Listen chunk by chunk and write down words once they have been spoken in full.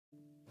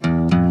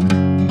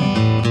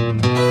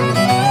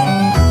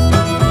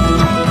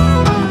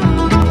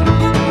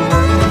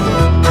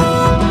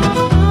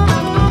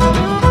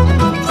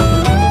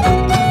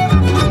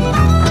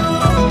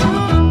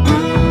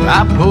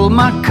pulled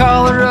my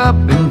collar up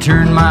and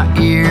turned my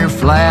ear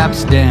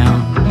flaps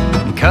down,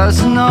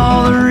 cussing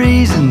all the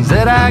reasons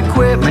that I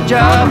quit my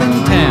job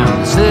in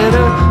town. Said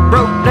a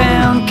broke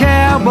down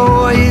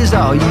cowboy is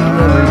all you'll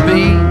ever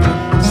be.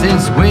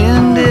 Since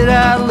when did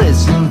I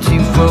listen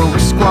to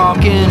folks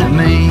squawking at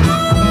me?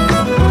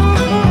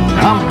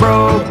 I'm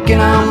broke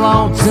and I'm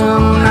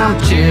lonesome and I'm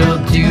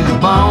chilled to the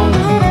bone,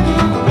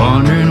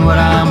 wondering what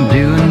I'm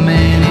doing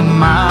many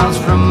miles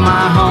from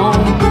my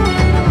home.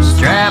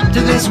 Strapped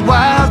to this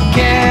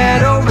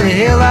wildcat, over the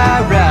hill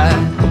I ride.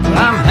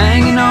 I'm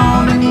hanging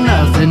on to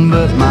nothing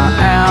but my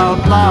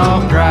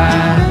outlaw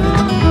pride.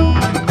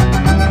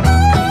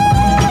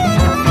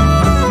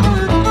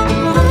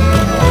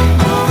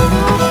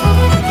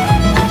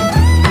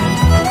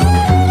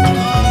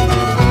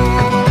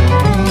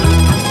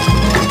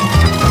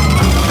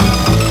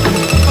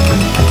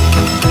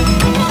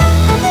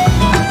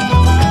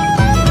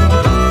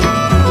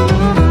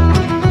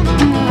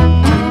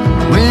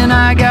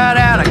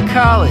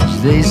 College,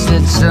 they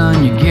said,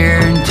 son, you're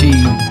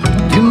guaranteed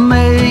to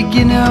make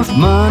enough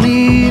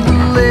money to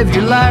live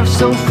your life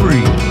so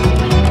free.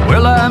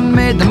 Well, I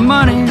made the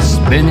money,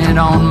 spent it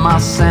on my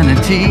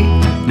sanity.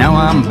 Now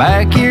I'm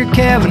back here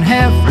calving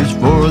heifers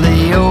for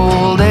the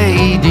old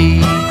AD.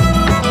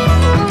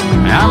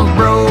 I'm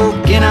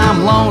broke and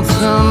I'm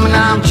lonesome and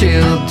I'm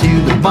chilled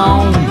to the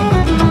bone,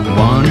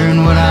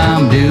 wondering what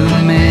I'm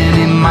doing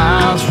many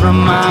miles from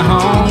my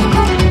home.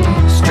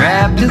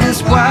 Strapped to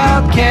this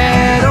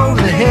wildcat, over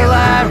the hill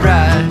I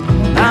ride.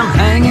 I'm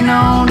hanging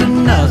on to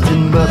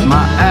nothing but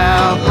my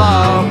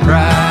outlaw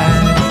pride.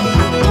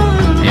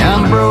 Yeah,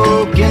 I'm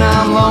broke and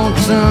I'm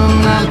lonesome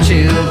and I'm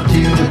chilled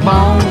to the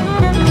bone,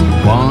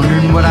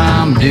 wondering what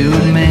I'm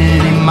doing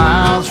many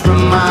miles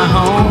from my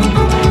home.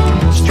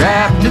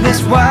 Strapped to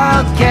this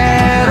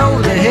wildcat,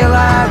 over the hill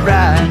I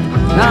ride.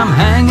 I'm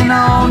hanging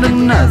on to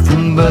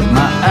nothing but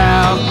my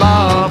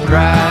outlaw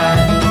pride.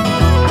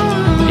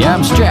 Yeah,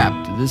 I'm strapped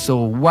this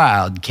old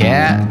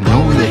wildcat, and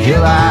over the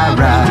hill I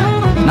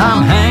ride, and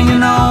I'm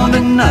hanging on to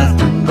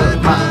nothing but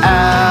my